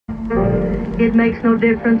It makes no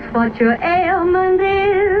difference what your ailment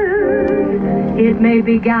is. It may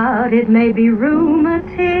be gout, it may be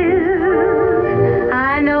rheumatism.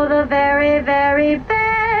 I know the very, very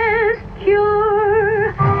best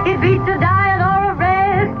cure. It beats a diet or a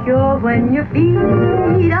rest cure when your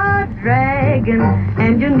feet are dragging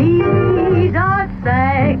and your knees are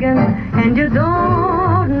sagging and you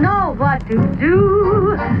don't know what to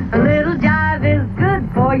do. A little jive is good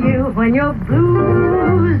for you when your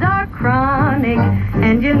blues are chronic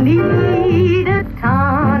and you need a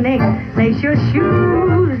tonic. Lace your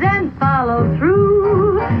shoes and follow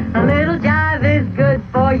through. A little jive is good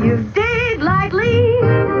for you. Dig lightly,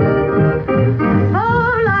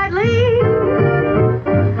 hold lightly,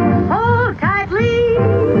 hold tightly.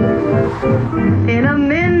 In a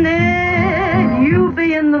minute you'll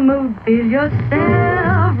be in the mood. Feel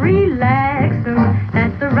yourself relaxing.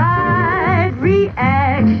 That's the right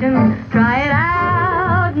reaction. Try it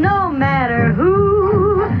out, no matter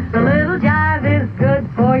who. A little jive is good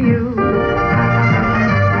for you.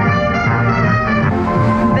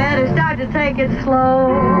 Better start to take it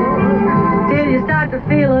slow till you start to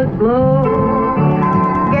feel a glow.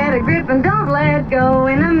 Get a grip and don't let go.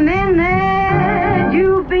 In a minute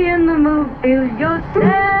you'll be in the mood. Feel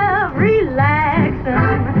yourself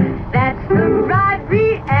relaxing. That's the right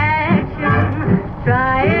reaction.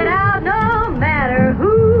 Try it out no matter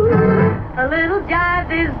who. A little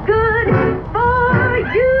jive is good for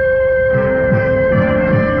you.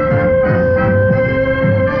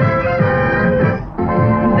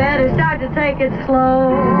 Better start to take it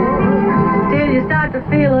slow till you start to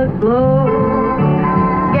feel a glow.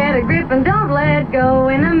 Get a grip and don't let go.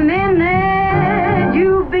 In a minute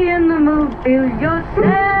you'll be in the mood. Feel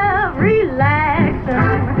yourself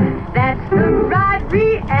relaxing. That's the right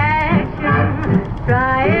reaction.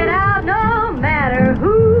 Try it out no matter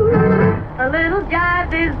who. A little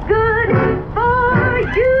jive is good for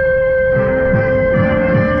you.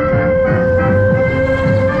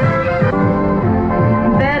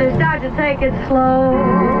 Better start to take it slow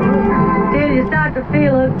till you start to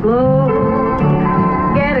feel a glow.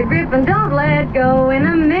 Get a grip and don't let go. In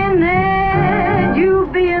a minute you'll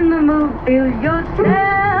be in the mood. Feel yourself